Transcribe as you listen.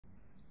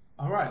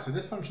Alright, so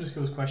this functional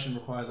skills question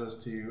requires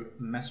us to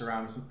mess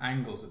around with some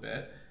angles a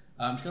bit.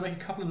 I'm just going to make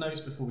a couple of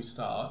notes before we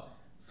start.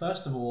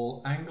 First of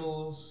all,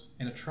 angles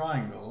in a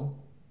triangle,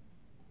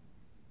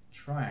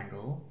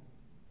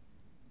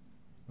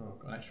 oh,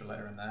 got an extra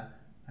letter in there,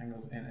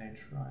 angles in a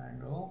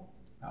triangle,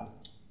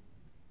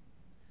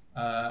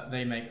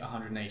 they make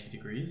 180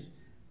 degrees.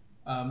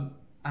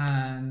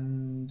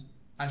 And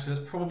actually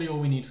that's probably all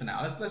we need for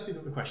now. Let's see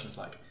what the question's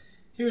like.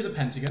 Here is a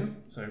pentagon,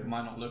 so it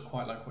might not look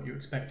quite like what you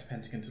expect a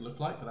pentagon to look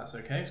like, but that's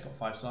okay. It's got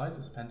 5 sides,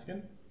 it's a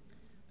pentagon.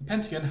 The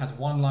pentagon has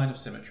one line of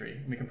symmetry,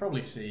 and we can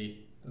probably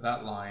see that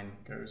that line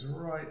goes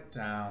right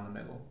down the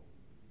middle.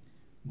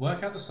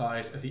 Work out the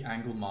size of the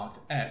angle marked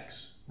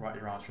X. Write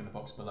your answer in the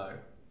box below.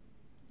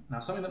 Now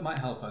something that might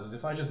help us is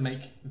if I just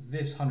make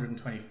this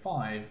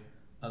 125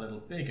 a little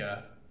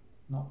bigger,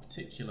 not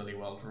particularly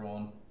well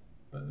drawn,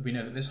 but we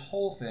know that this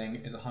whole thing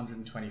is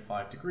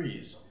 125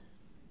 degrees.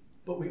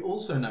 But we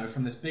also know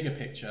from this bigger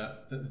picture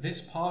that this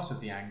part of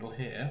the angle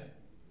here,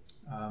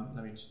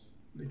 let me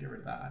get rid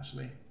of that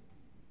actually.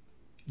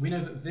 We know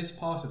that this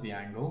part of the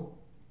angle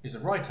is a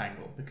right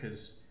angle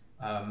because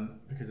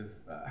of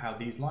how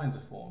these lines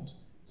are formed.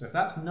 So if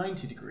that's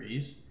 90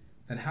 degrees,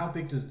 then how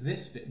big does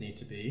this bit need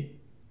to be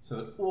so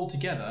that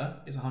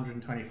altogether is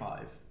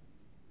 125?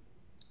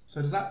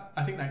 So does that?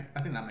 I think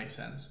that makes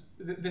sense.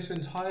 This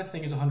entire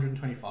thing is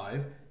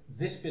 125.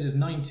 This bit is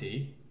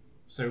 90.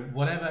 So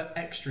whatever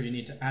extra you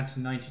need to add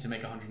to 90 to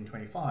make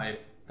 125,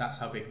 that's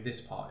how big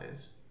this part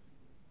is.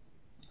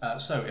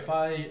 So if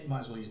I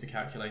might as well use the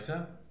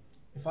calculator.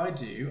 If I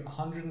do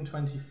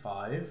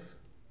 125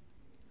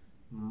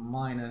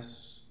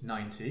 minus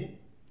 90,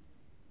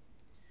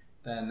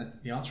 then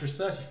the answer is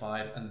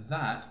 35, and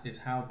that is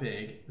how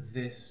big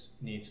this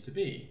needs to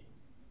be.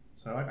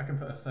 So I can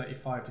put a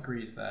 35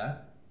 degrees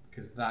there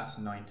because that's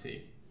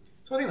 90.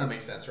 So I think that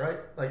makes sense, right?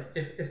 Like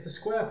if the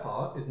square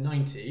part is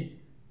 90,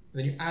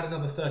 then you add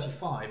another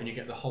 35 and you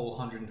get the whole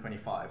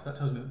 125. So that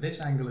tells me that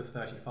this angle is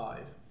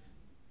 35.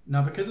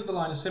 Now because of the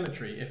line of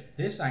symmetry, if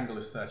this angle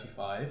is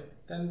 35,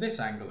 then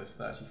this angle is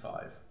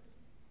 35.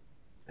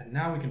 And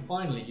now we can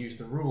finally use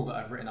the rule that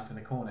I've written up in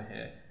the corner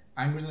here.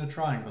 Angles in a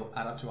triangle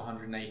add up to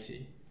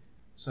 180.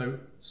 So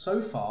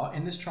far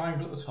in this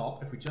triangle at the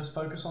top, if we just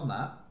focus on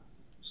that,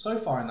 so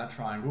far in that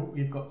triangle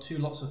we've got two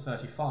lots of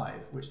 35,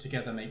 which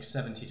together make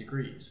 70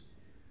 degrees.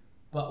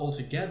 But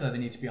altogether they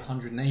need to be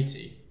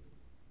 180.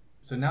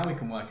 So now we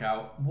can work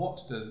out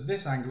what does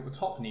this angle at the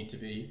top need to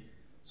be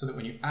so that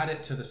when you add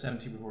it to the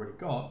 70 we've already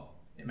got,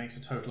 it makes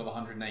a total of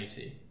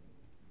 180.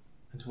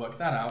 And to work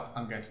that out,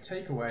 I'm going to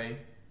take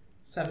away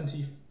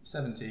 70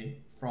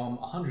 from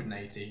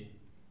 180.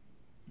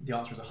 The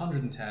answer is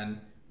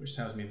 110, which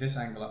tells me this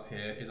angle up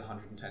here is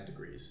 110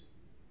 degrees.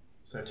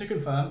 So to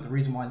confirm, the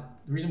reason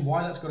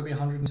why that's got to be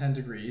 110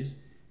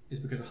 degrees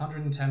is because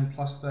 110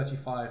 plus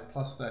 35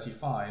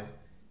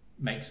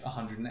 makes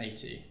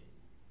 180.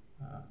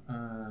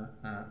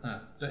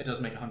 It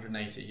does make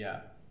 180,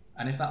 yeah.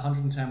 And if that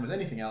 110 was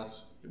anything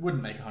else, it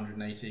wouldn't make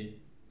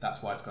 180.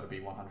 That's why it's got to be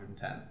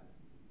 110.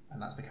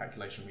 And that's the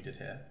calculation we did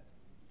here.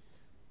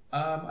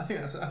 I think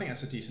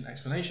that's a decent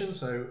explanation.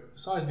 So the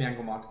size of the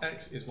angle marked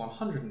X is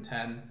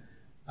 110,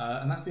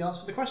 and that's the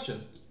answer to the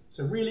question.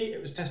 So really,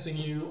 it was testing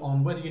you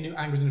on whether you knew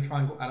angles in a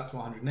triangle add up to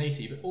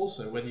 180, but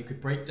also whether you could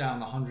break down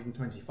the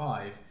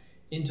 125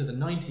 into the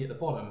 90 at the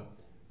bottom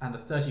and the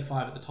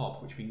 35 at the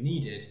top, which we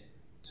needed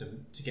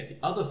to get the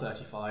other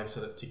 35 so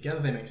that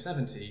together they make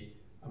 70,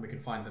 and we can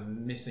find the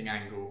missing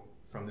angle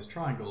from this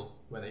triangle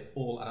where they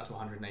all add up to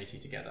 180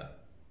 together.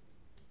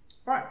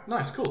 All right,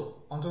 nice,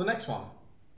 cool. On to the next one.